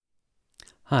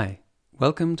Hi,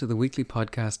 welcome to the weekly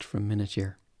podcast from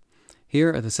Miniature.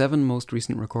 Here are the 7 most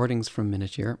recent recordings from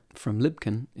Miniature from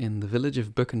Libken in the village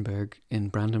of Buchenberg in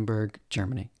Brandenburg,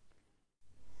 Germany.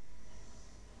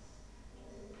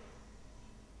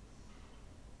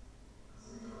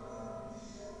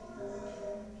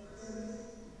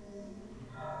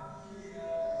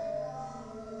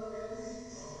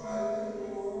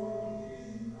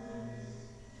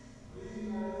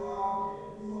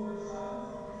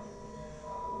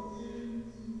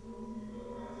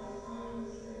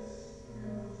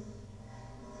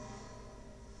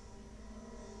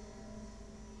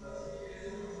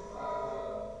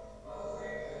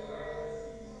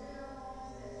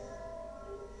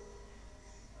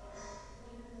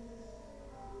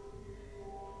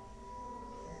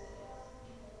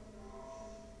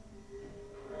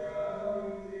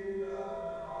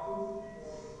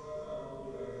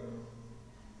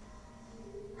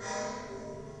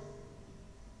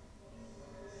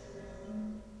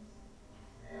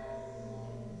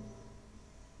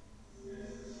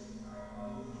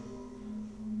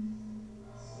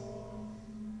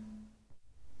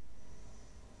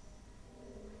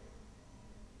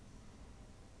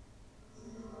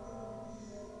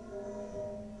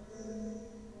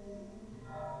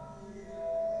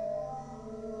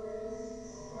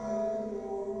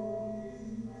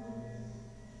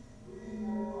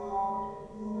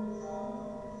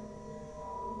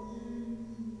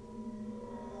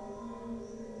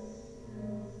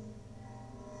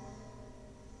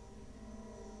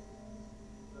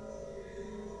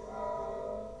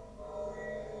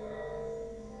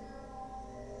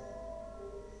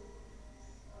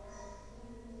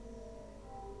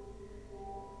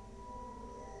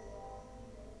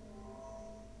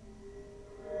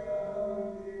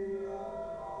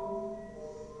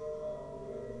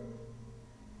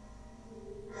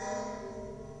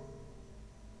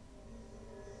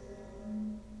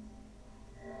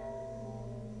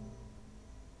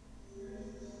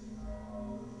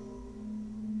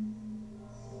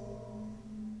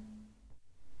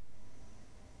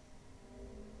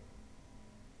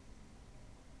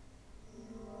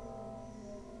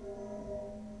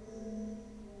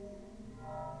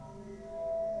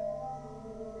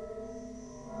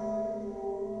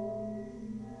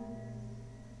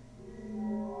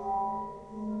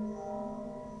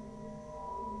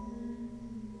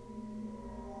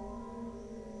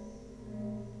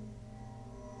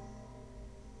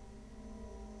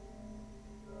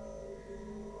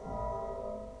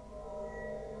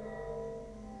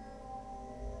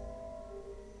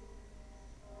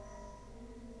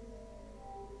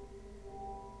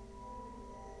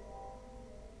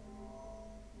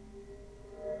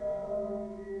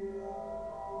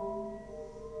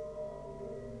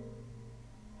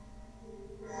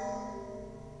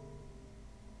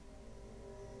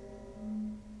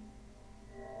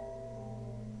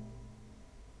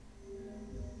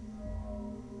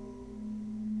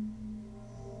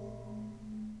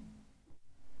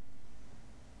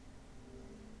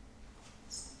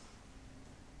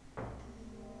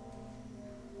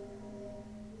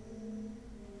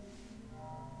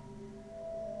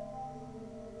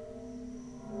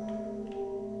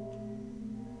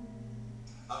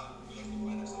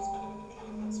 We like to find ourselves kind of in the middle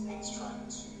of that space, trying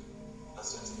to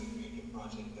ostensibly create a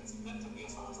project that's meant to be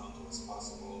as horizontal as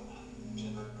possible and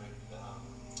generate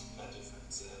different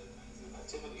kinds of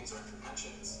activities or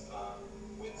interventions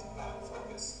with that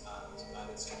focus. And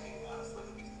it's tricky for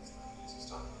the reasons that he was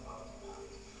talking about and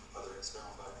other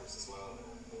external factors as well.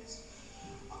 But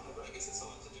I guess it's a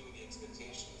lot to do with the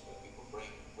expectations that people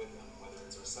bring with them, whether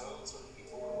it's ourselves or the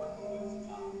people we're working with.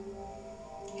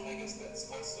 And I guess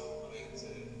that's also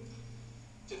related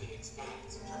to the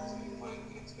experience in terms of employing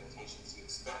the expectations. You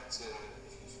expect to,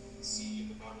 if you see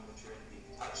the body that you're in being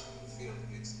touched and you feel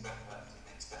it, you expect that to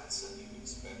make sense, and you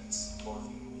expect, or if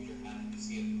you move your hand and you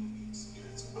see it move,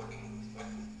 you're supporting and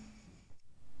respecting.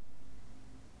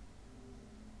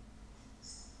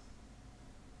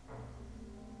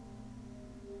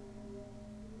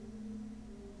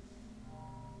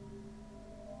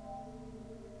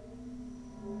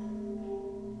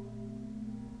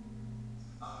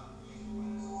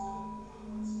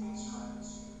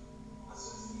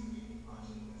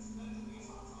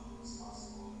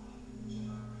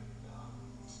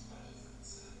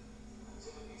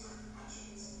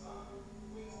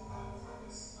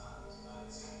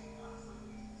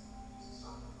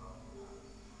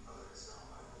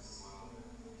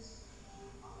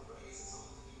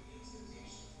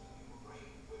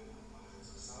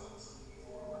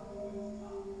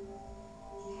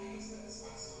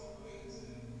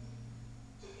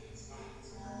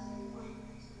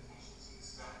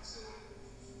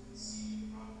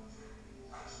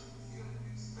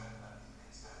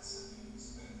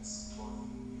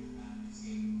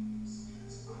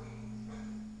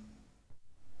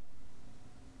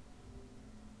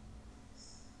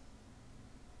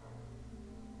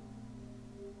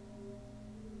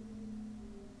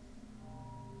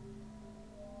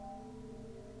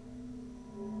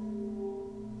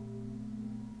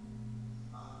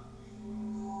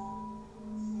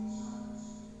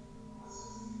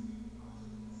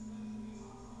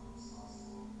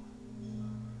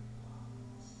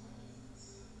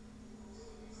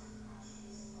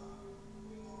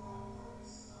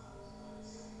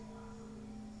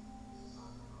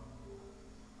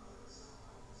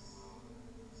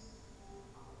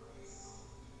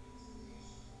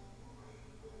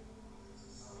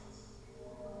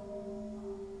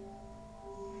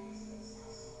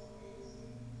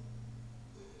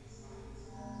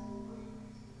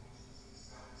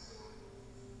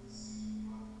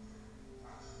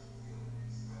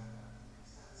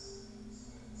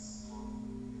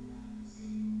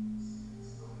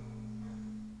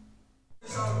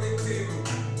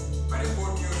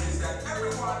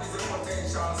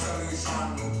 Prevention solution.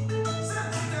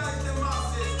 Sensitize the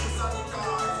masses to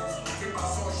sanitize. Keep a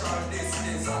social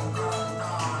distance and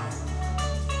quarantine.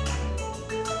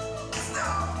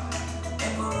 Stop. The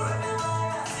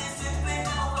coronavirus is sweeping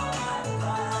over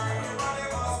mankind. Everybody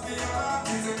must be alert.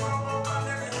 It's a global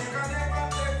pandemic. We can never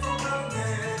take for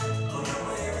granted. Put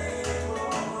away.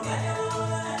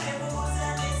 You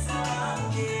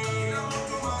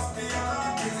must be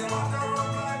alert. It's a matter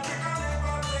of life. We can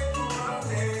never take for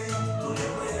granted. Put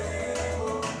away.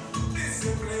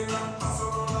 Discipline and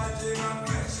personal hygiene and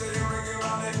make sure you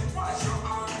regularly wash your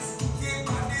hands. Keep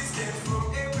a distance from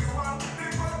everyone.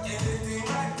 Report anything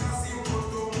like a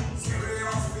symptom.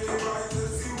 Serious fever is a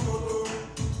symptom.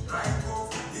 Dry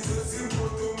cough is a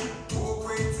symptom. Walk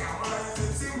with camera is a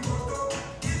symptom.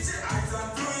 Itchy eyes and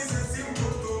flu is a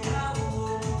symptom.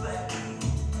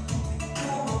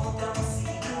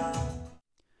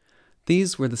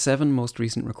 These were the 7 most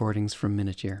recent recordings from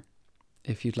Minute Year.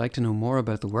 If you'd like to know more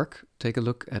about the work, take a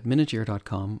look at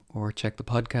minuteyear.com or check the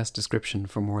podcast description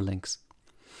for more links.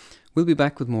 We'll be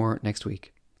back with more next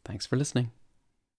week. Thanks for listening.